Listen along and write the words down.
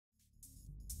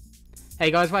Hey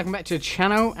guys, welcome back to the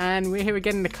channel, and we're here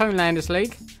again in the Conelanders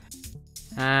League.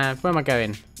 Where am I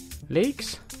going?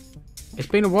 Leagues? It's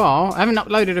been a while. I haven't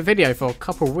uploaded a video for a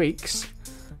couple of weeks.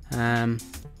 Yeah,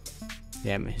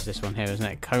 it's this one here, isn't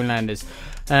it? Conelanders.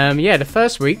 Yeah, the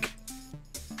first week,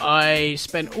 I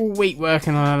spent all week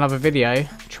working on another video,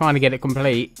 trying to get it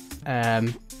complete.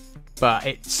 But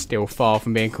it's still far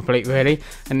from being complete, really.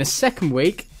 And the second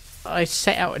week, I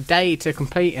set out a day to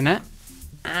completing it,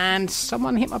 and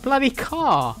someone hit my bloody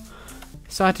car.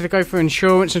 So I had to go for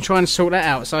insurance and try and sort that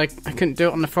out. So I couldn't do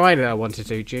it on the Friday I wanted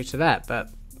to due to that.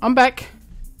 But I'm back.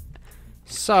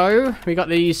 So we got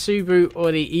the Subaru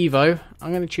or the Evo. I'm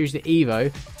going to choose the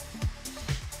Evo.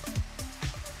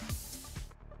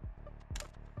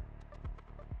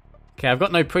 Okay, I've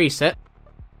got no preset.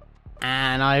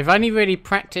 And I've only really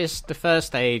practiced the first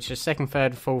stage. The second,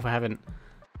 third, fourth I haven't.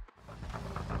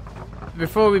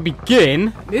 Before we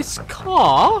begin, this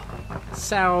car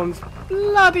sounds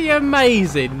bloody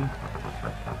amazing.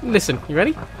 Listen, you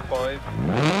ready? 5, 4,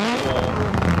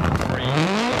 3,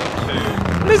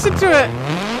 2. Listen to it!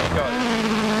 Go.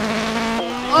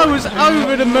 I was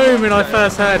over the moon when I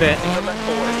first heard it. Into left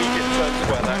forward, immediate turn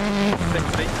square left,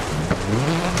 60.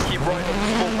 Keep right on the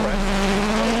small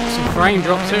crest. Some frame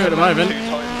drop too at the moment. 2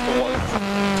 times for 1.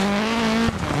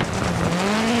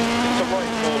 Into right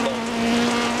 4 long.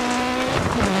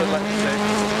 Into left 6.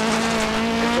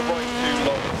 Into right 2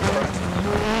 long crest.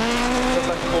 Into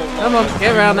left 4 long. Come on,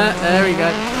 get around that. There we go.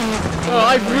 Oh,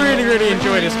 I really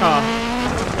enjoy this car.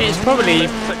 It's probably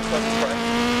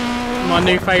my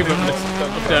new favourite of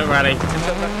dirt rally.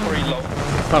 Into left 3 long.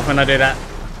 Apart when I do that.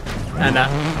 And that.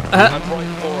 And right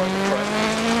 4 over crest.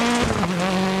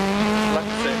 Left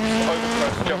 6 over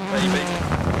crest, jump baby.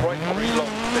 Right 3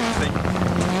 long, 60.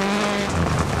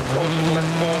 Caution left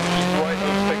 4, keep right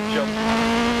over big jump.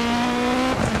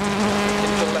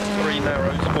 Into left 3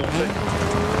 narrows, 40.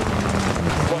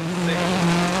 Right 6.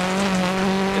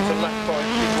 Into left 5,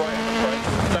 keep right over crest.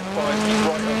 Left 5, keep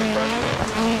right over crest.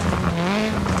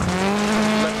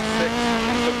 Left 6,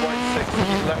 into right 6,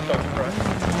 keep left over crest.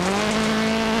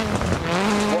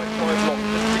 Right 5 long,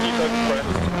 continues over crest.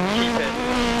 Keep in.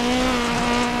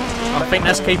 I think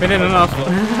that's keeping in enough. Left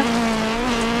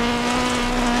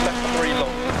 3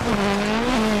 long.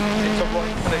 Into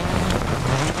right 6.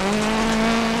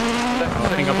 Left I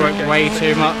think I broke way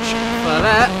too much for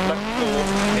that. Left 4.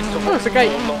 Into Oh, it's a gate.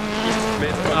 long. Keep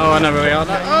mid. Oh, I know where we are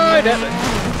now. Oh, I don't.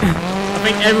 I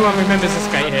think everyone remembers this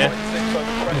gate here.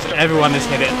 Everyone has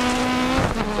hit it.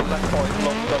 So left 5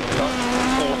 long, double cut.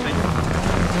 40.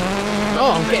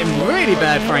 Oh, I'm getting really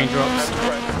bad frame drops. And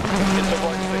crest. Into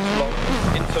right 6 long.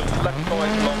 Into left 5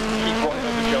 long. Keep right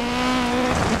over jump.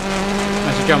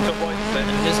 That's a jump. Into right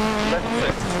 6. Left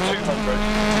 6. 200.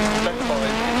 Left 5.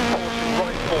 Into caution.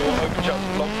 Right 4 over jump.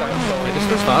 Long outside. This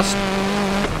was fast.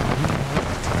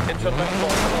 Into left 5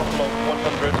 half long.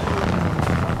 100.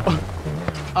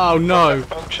 Oh no.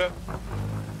 Puncture.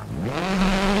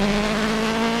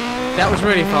 That was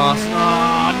really fast.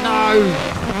 Oh no.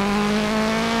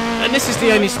 And this is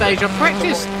the only stage I've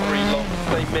practiced. 3 long,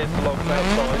 stay mid, logs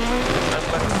outside, and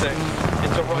left 6,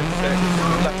 into right 6,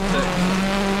 left 6,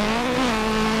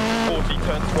 40,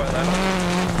 turn square left,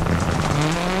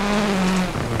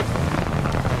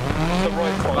 to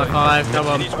right 5, 5, come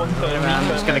on. I'm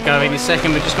just going to go in a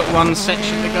second, we've just got one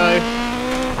section to go.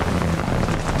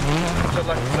 to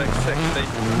left 6, 60,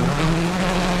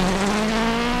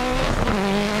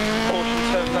 caution,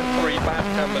 turn left 3, back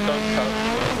camber, don't cut,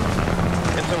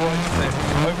 into right 6,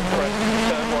 over crest,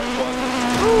 turn right 1,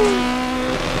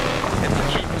 into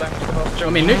keep left, past jump.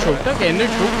 I'm in neutral, don't get in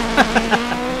neutral.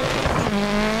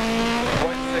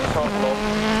 Right 6 half long,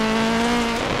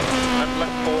 and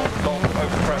left 4 long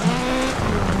over crest,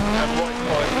 and right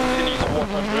 5 continues at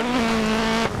 100,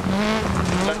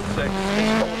 left 6,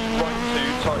 into caution, right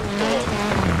 2 times to 1.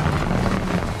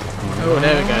 Oh,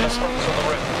 there we go. Left fronts on the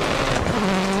rim.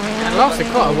 That lasted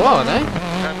quite a while, eh?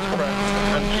 And crest,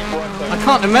 and keep right over. I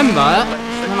can't remember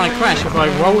when I crashed if I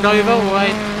rolled over or I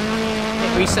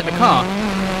reset the car.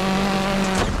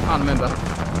 Can't remember.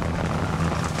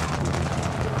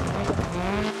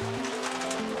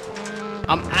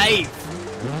 I'm 8th.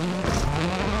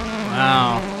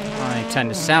 Wow. I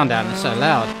turned the sound down, it's so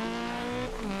loud.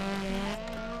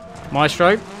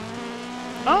 Maestro.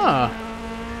 Ah.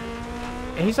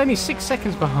 He's only 6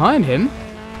 seconds behind him.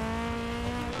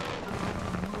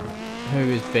 Who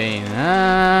has been?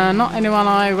 Not anyone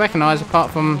I recognise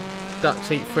apart from Duck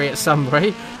Seat 3 at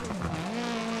Sunbury.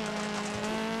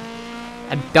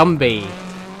 And Dumby.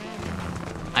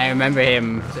 I remember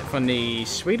him. Is it from the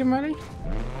Sweden rally?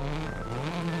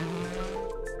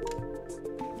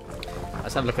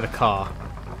 Let's have a look at the car.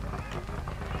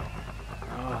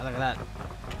 Look at that.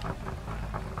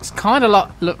 It's kind of like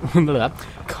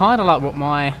kind of like what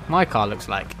my car looks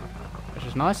like, which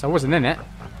is nice. I wasn't in it.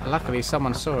 Luckily,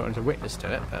 someone saw it and was a witness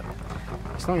to it. But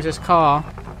as long as this car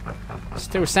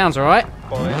still sounds alright,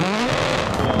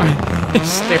 it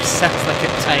still sounds like a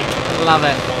tank. Love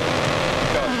it.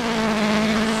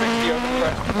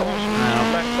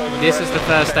 This is the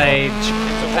first stage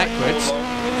backwards.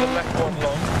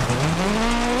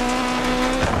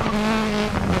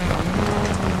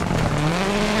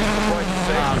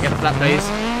 I'll get that, please.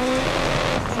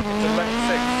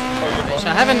 Which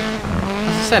I haven't,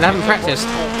 as I said, I haven't practiced.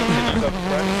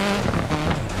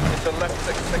 It's a left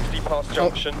 660 past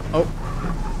junction. Oh.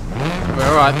 We're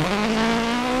alright.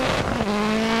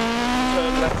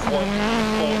 Turn left 140.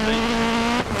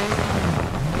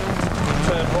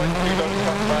 Turn right 2, don't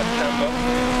cut bad camber.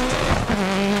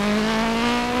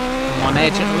 I'm on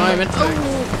edge at the moment.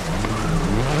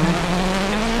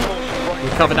 We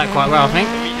covered that quite well, I think.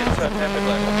 Immediate turn heavy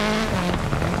left.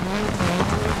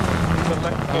 It's a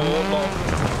left 4 long.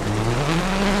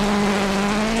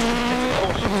 It's a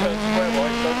caution turn square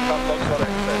right, don't cut logs on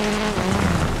exit.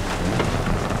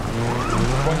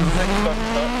 Right 6, don't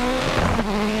cut.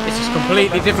 This is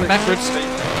completely different backwards. Left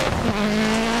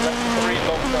 3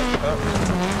 long, don't cut.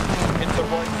 Into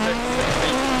right 660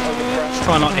 over crash.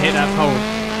 Try not to hit that pole.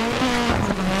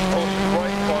 Caution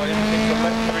right 5 into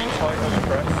left 3 tight over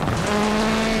crest.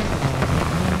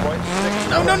 Right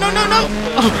 6. No, no, no, no, no!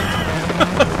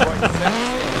 Right 6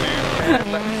 into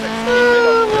left 6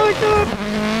 Oh my god!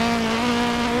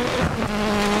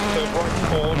 So right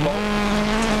 4 long.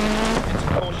 Into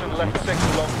caution left 6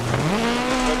 long.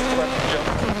 Over crest jump.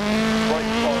 Right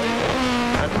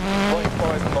 5 and right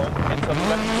 5 long. Into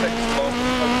left 6 long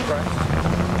over crest.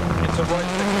 Into right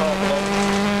 6 half long.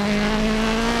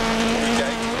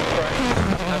 Regate crest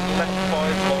and left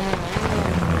 5 long.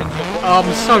 Into right Oh,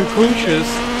 I'm so cautious.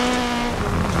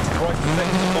 right 6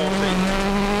 40.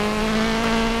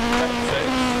 Left 6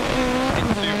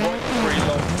 into right 3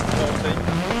 long 40.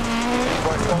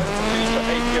 Right 5 to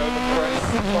 80 over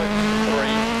crest. Tight 3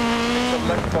 into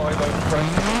left 5 over crest.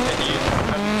 Continue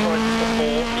and tight to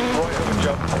 4. Keep right over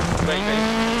jump. Maybe.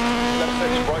 Left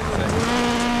 6 right 6.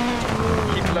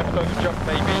 Keep left over jump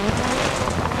maybe.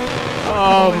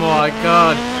 Oh my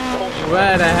god.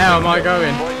 Where the hell am I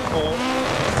going? Right 4.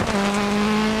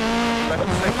 Left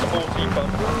 6 40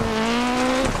 bump.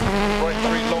 Right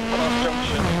 3 long past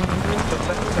junction. Into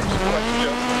left 6 crest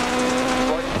jump.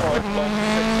 Right 5 long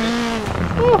 60.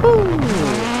 Woohoo!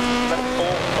 Left 4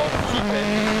 long keep in.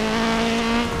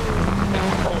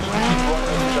 Into caution keep right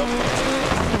over jump.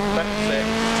 Left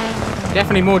 6.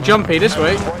 Definitely more jumpy this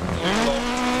way. Right 2 long.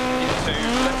 Into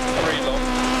left 3 long.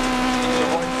 Into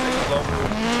right 6 long.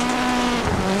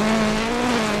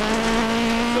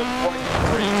 So right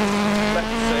 3.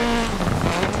 Left 6.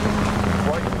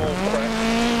 Right 4 crest.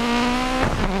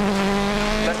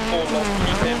 Left 4 long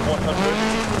keep in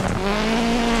 100.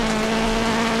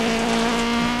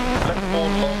 Left 4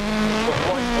 long. The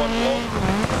right 1 long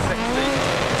 60.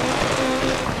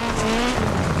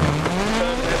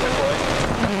 Turn heavy right.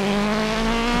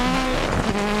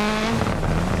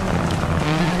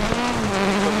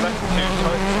 The left 2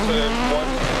 tight turn 1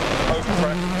 over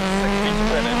crest 60 to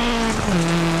finish.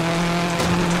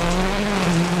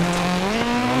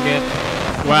 Good.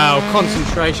 Wow,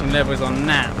 concentration levels on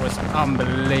that was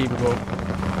unbelievable.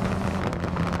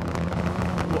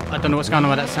 I don't know what's going on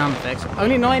with that sound effects.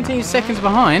 Only 19 seconds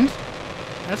behind.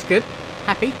 That's good.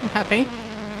 Happy, I'm happy.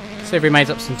 See if we made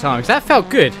up some time, because that felt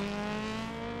good.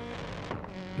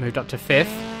 Moved up to 5th.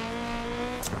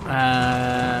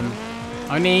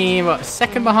 Only, what, a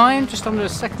second behind? Just under a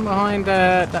second behind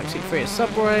Duckseat 3 at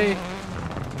Subway.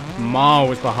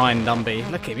 Miles behind Dumby.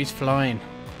 Look at him, he's flying.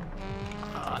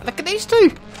 Look at these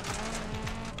two!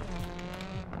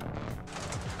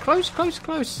 Close, close,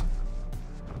 close.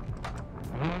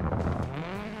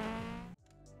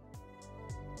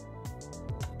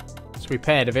 Let's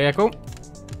repair the vehicle.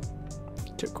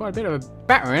 Took quite a bit of a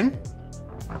battering.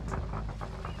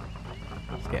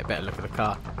 Let's get a better look at the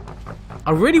car.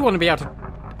 I really want to be able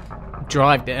to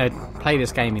drive, play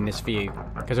this game in this view,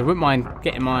 because I wouldn't mind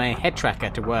getting my head tracker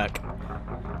to work.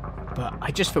 But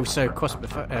I just feel so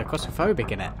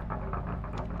claustrophobic in it.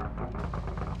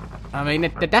 I mean,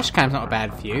 the dash cam's not a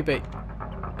bad view, but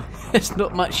there's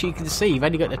not much you can see. You've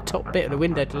only got the top bit of the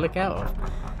window to look out of.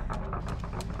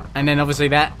 And then obviously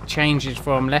that changes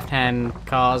from left-hand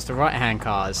cars to right-hand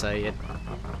cars, so I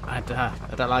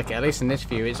don't like it. At least in this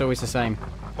view, it's always the same.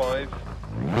 5, 4, 3, 2,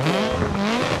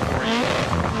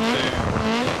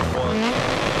 1,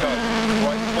 go.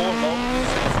 Right 4 long,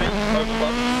 60, over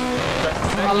bumps. Left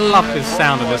 6. I love the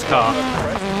sound of this car.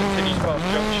 Right 5,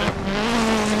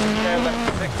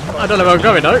 I don't know where I'm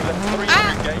going though. Left 3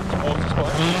 through gate towards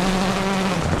splash.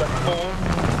 Left 4.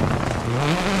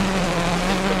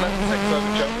 Into left 6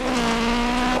 over jump.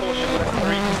 Caution left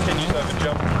 3 continues over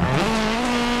jump.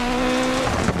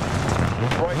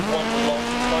 Right 1 long,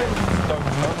 tight, don't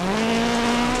cut.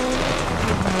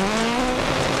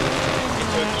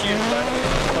 Into acute left,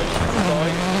 close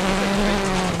inside,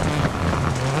 60.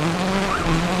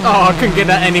 Oh, I couldn't get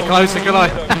that any closer, could I?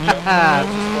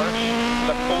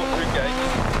 Left 4 through gate.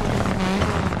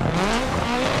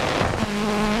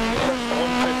 Crest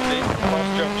 150, past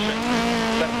junction.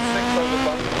 Left 6 over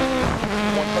bump.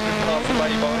 100 past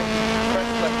lay-by.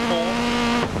 Crest left 4.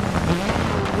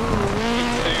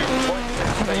 Into right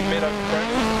 6, stay mid over crest.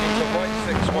 Into right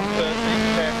 6, 130,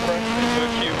 pair crest. Into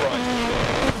acute right.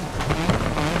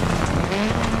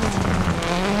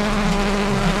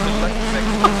 Into left 6,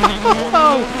 continue to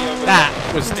 130 over That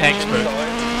bump. was textbook.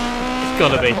 It's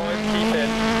gotta be. Left 5, keep in.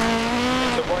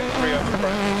 Into right 3 over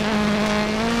crest.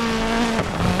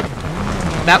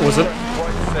 That wasn't.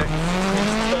 Right 6,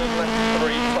 into turn left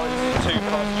 3, times 2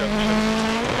 past junction.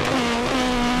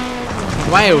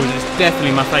 Wales is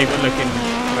definitely my favourite looking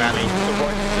rally. To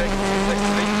right 6,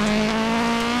 60.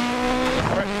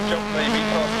 Crest jump maybe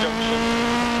past junction,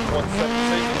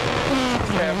 170.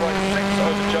 Care right 6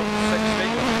 over jump, 60.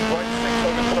 Right 6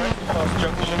 over crest past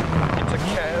junction. Into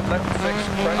care left 6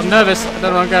 crest. I'm nervous. I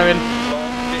don't know where I'm going.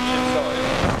 Long ditch inside.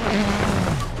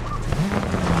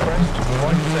 Crest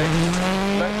right 6,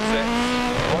 left 6.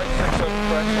 Right 6 over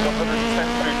crest,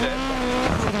 110 through dip.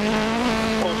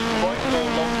 Caution right 4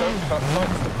 long, don't cut,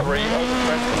 tights to 3 over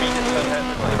crest, immediate turn head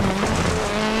climb.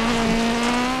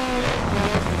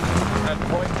 And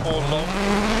right 4 long.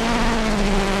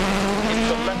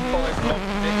 Into left 5 long,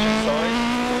 ditch inside.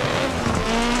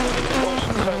 Into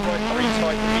caution, turn right 3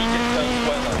 tight, immediate turn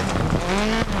swellow.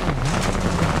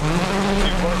 To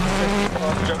right 6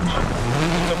 past junction.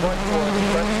 To right 4 over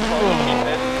crest, tight, keep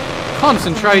in.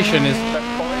 Concentration is Left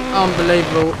 5.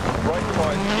 unbelievable. Right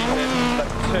 5, keep in,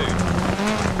 left 2.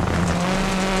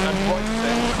 And right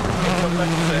 6, into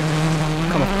left 6.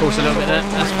 Come off course a little bit there.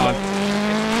 That's fine.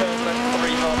 Into turn left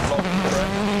 3, half long,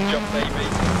 correct, jump maybe.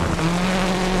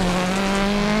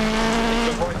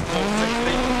 Into right 4,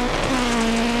 60.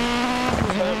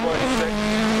 Turn right 6.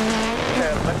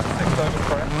 Care left 6 over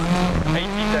crest. 80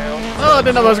 down. Oh, I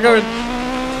didn't know where I was going.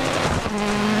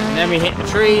 And then we hit the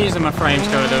trees and my frames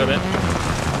go a little bit.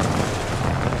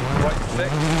 Right 6.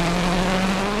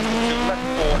 Into left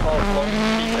 4, half long,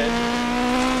 keep in.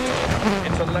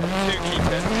 Into left 2, keep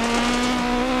in.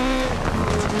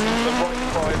 Into right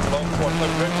 5 long,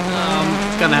 100. I'm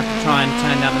gonna have to try and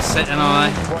turn down the set and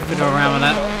I fiddle around with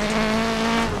that.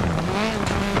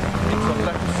 Into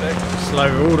left 6. Slow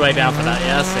all the way down for that,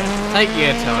 yeah, that's it. Take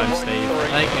your time, Steve.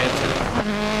 Take your time.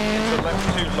 Into left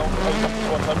 2 long, over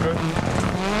 100.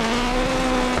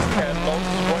 Care long,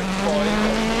 right 5,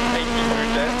 80 through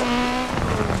depth.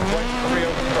 Right 3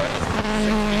 over crest,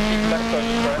 60 keep left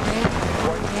over crest.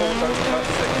 Right 4 don't cut,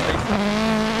 60.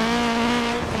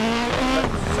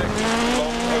 Left 6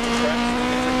 long over crest.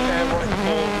 Into care right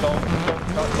 4 long, don't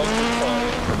cut, long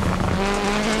inside.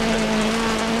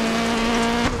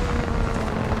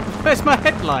 Where's my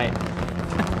headlight?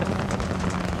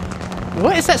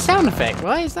 What is that sound effect?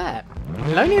 Why is that?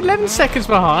 Only 11 seconds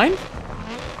behind?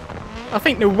 I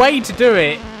think the way to do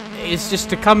it is just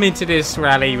to come into this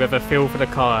rally with a feel for the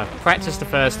car. Practice the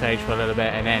first stage for a little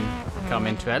bit and then come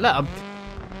into it. Look,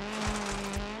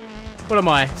 what am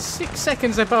I? 6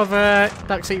 seconds above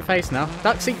duck seat face now.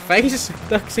 Duck seat face?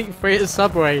 Duck seat 3 at the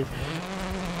subway.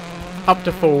 Up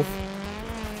to 4th.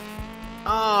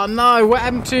 Oh no, what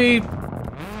happened to...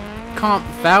 Can't...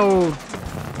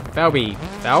 Valby.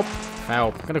 Val?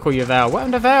 Val. I'm gonna call you Val. What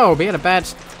happened to Val? Be at a bad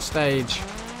stage.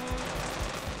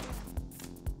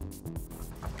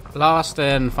 Last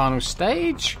and final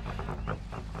stage.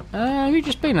 We've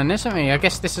just been on this, haven't we? I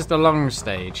guess this is the long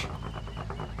stage.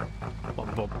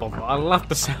 I love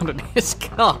the sound of this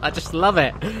car. I just love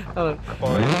it. 5,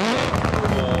 4,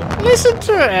 Listen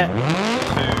to it. 2,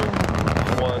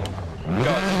 1,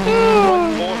 go. Right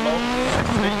 4 long,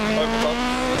 60, over bumps,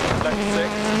 left 6,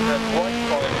 and right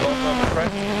 5 long over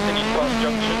crest, continue past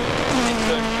junction,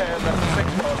 into care left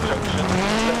 6 past junction,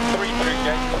 left 3 through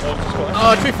gate towards square.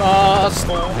 Oh, too fast.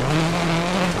 4,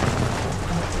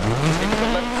 into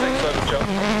left 6 over jump,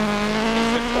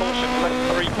 into caution, left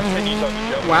 3 continues over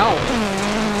jump. Wow.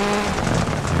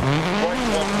 Right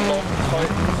 1 long,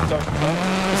 tight, don't cut.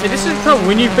 See, this is the problem.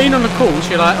 When you've been on the course,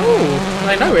 you're like, oh,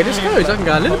 I know where this goes. I can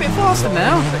go a little bit faster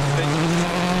now. 60.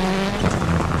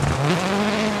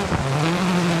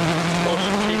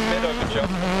 Caution, keep mid over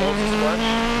jump, towards the splash.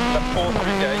 Left 4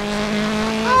 through gate.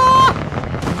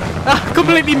 Ah,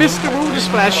 completely missed the water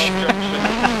splash.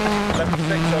 Left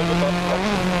 6 over bumper.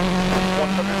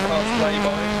 100 past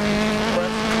lay-by.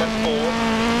 Crest, left 4.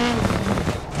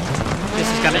 This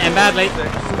is going to end badly.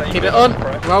 Stay Keep it mid on.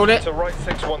 crest. Roll it. To right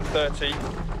 6, 130.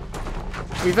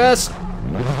 Reverse.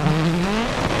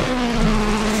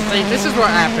 See, this is what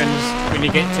happens when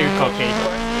you get too cocky.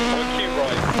 Crest into acute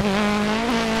right.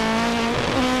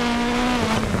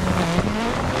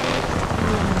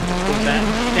 Put that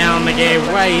down the gear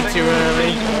way too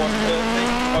early.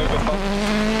 130 over bump.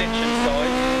 Ditch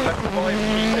inside. Left 5,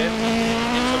 keep in.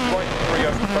 Into right 3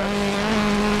 over crest.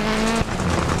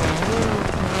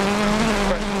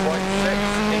 Crest right 6.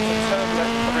 Into turn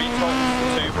left 3 times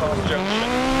 2 past junction.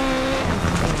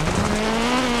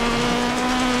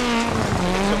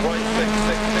 Into right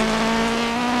 660.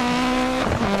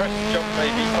 Crest jump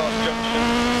maybe past junction.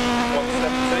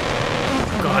 170.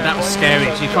 God, that was scary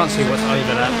because you can't see what's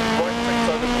over that. Right 6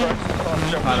 over crest past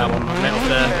junction. Oh, that one went off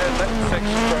there. Left 6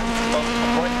 crest bump.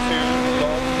 Right 2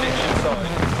 long ditch inside.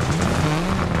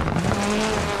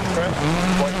 Crest,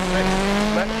 right 6,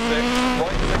 left 6,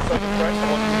 right 6 over crest,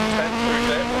 110 through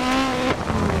dip.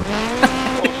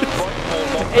 Caution, right 4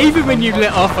 long. Even when you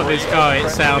lit off on this car, it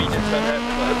sounds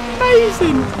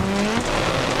amazing.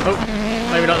 Oh,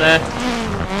 maybe not there.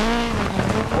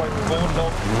 Right 4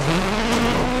 long.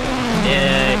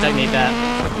 Yeah, don't need that.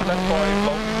 Left 5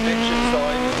 long, ditch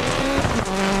inside.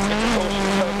 Into caution,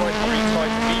 turn right 3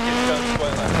 tight, immediate turn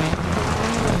square left.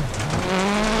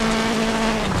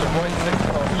 Into right 6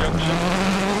 past junction.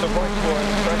 Into right 4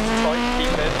 over crest, tight,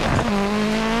 keep in.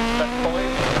 Left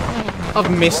 5.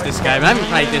 I've missed this game. I haven't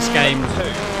played this game.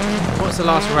 What's the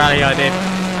last rally I did?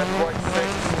 And right 6,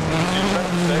 into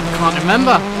left 6. Can't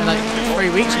remember. Like 3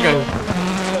 weeks ago.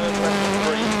 Turn left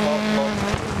 3, half long.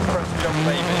 Press jump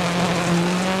maybe.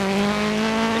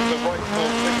 Into right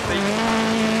 460.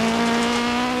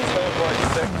 Turn right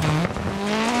 6.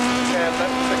 Yeah,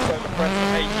 left 6 over press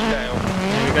 80 down.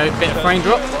 There we go. Bit of frame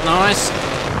drop. Nice.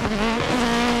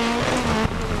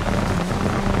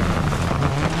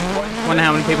 Wonder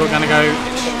how many people are going to go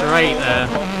straight there.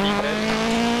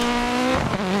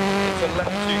 Into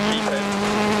left 2 keep in.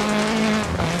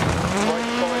 Right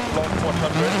 5 long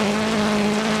 100.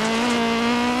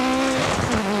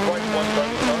 Right 1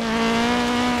 don't cut.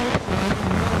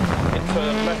 Into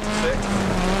left 6.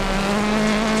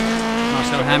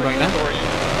 Nice little handbrake there. 3.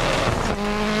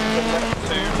 Into left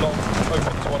 2 long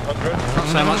open to 100. Not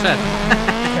so much there.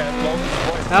 Yeah, long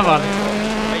right. Come on.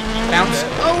 80 Bounce.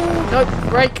 there. Oh, no.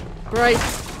 Brake. Brake.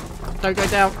 Don't go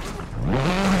down.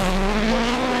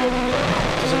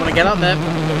 Doesn't want to get up there.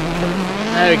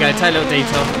 There we go. Take a little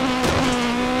detour.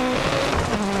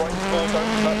 Right 4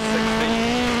 don't cut 60.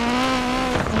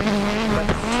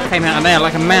 Left 6. Came out of there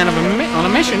like a man on a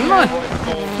mission, didn't I? Right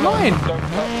 4 Flying. don't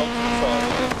cut logs inside.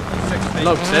 60.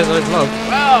 Logs, there's those logs.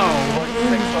 Wow. Right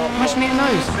 6 half Imagine hitting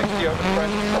those. 60 over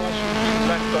crest, caution, keep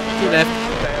left over Keep crest,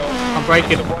 left. down. I'm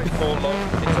braking. Into right 4 long.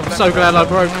 Into I'm left so glad I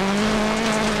broke.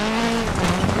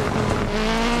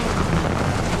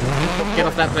 Get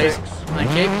off that, please.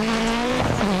 Thank you.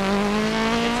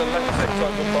 Into left 6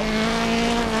 over bump.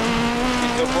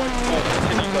 Into right 4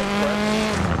 continues over crest.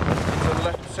 Into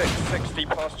left 6 60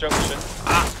 past junction.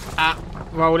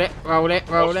 Roll it, roll it,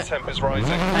 roll Watch it. the temp is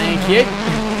rising. Thank you.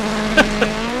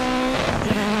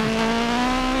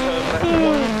 Turn left 1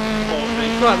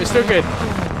 40. Right, we're still good. Turn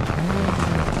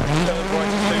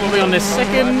right 2. We'll be on this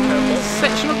second Left,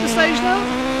 section of the stage now.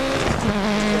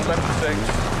 Into left 6.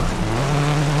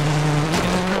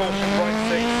 Caution right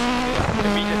 6.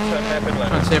 Immediate turn hairpin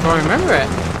left. Let's see if I remember it.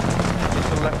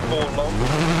 Into left 4 long.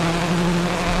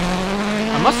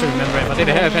 I must remember it if I did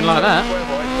a hairpin like that. Square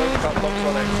right, don't cut logs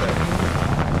on exit.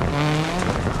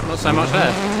 Not so much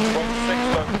there. Right 6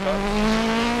 don't cut.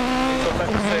 Into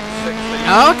left 6,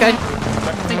 60. Oh, okay.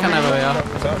 Left I think I know where we are.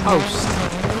 don't cut. Post.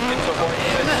 Into right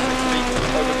 6, 60.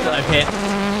 Over That'll crest. hit.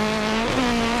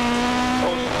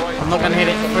 Caution right I'm not going to hit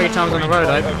it 3 times on the road,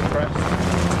 right though. over crest.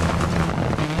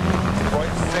 Right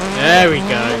 6. There we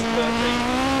go. 30.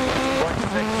 Right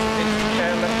 6. Into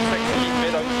care left 6. Keep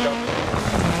mid over jump.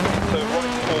 To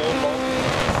right 4 long.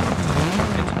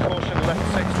 Into caution left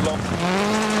 6 long.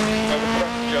 Over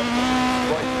crest jump.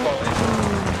 Right 5.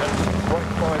 And right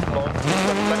 5 long.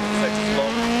 Into left 6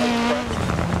 long. Over crest.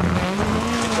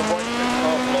 Into right 6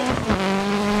 half long.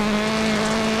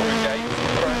 Through gate.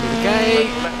 Crest.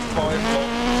 Gate. Left 5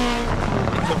 long.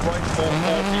 Into right 4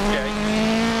 40 gate.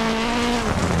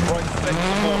 Right 6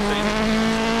 40.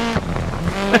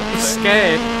 I'm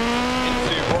scared.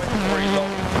 Into right 3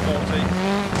 long 40.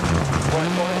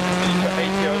 Right 5 continue to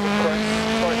 80 over crest.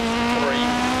 Tight 3.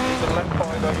 Into left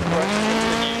 5 over crest.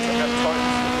 Continue to have tight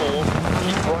 4.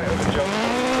 Keep right over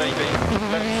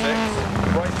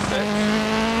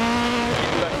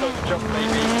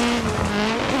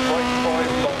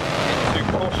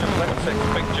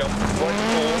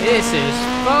This is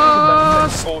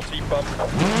Left fast. 40 bump.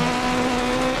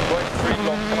 Right 3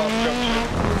 long past junction.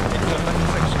 Into left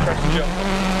 6 crest jump.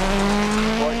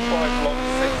 Right 5 long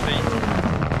 60.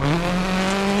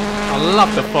 I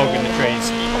love the fog in the trees.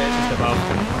 Keep in. Just above.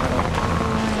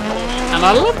 Caution. And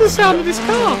I love the sound of this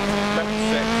car. Left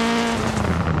 6.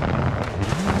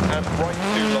 And right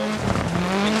 2 long.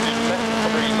 Into left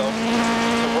 3 long.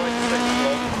 To right 6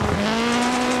 long.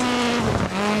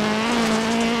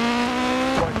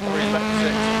 Right 3 left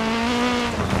 6.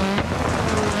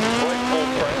 Right 4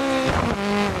 crest.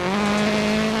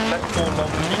 Left 4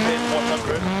 long, keep in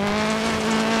 100.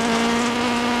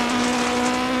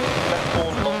 Left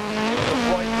 4 long, into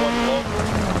right 1 long,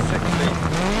 60.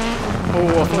 Oh,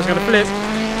 I thought I was going to flip.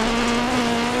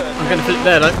 Turn I'm going to flip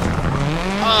there though.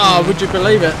 Ah, would you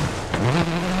believe it?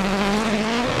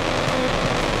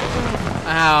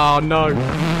 Oh no.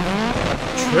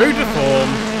 True to form.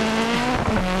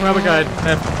 Where are we going?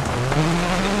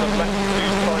 into left 2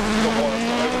 times to 1.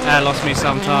 That lost me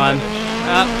some time.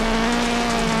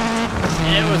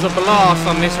 It was a blast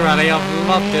on this rally. I've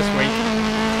loved this week.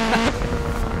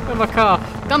 Where's my car?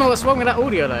 Don't know what's wrong with that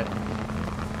audio though.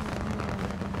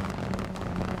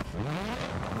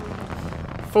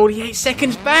 48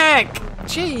 seconds back!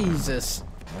 Jesus!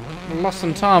 Lost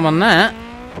some time on that.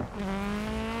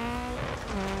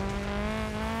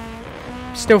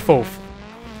 Still fourth.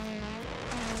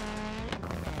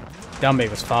 Dumby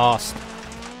was fast.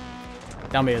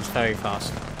 Dumby was very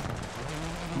fast.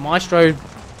 Maestro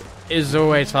is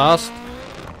always fast.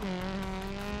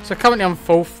 So currently I'm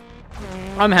fourth.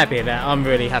 I'm happy with that. I'm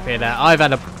really happy with that. I've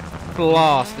had a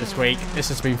blast this week. This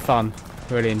has been fun.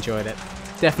 Really enjoyed it.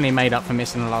 Definitely made up for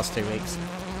missing the last 2 weeks.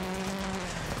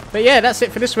 But yeah, that's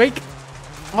it for this week.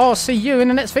 I'll see you in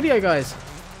the next video, guys.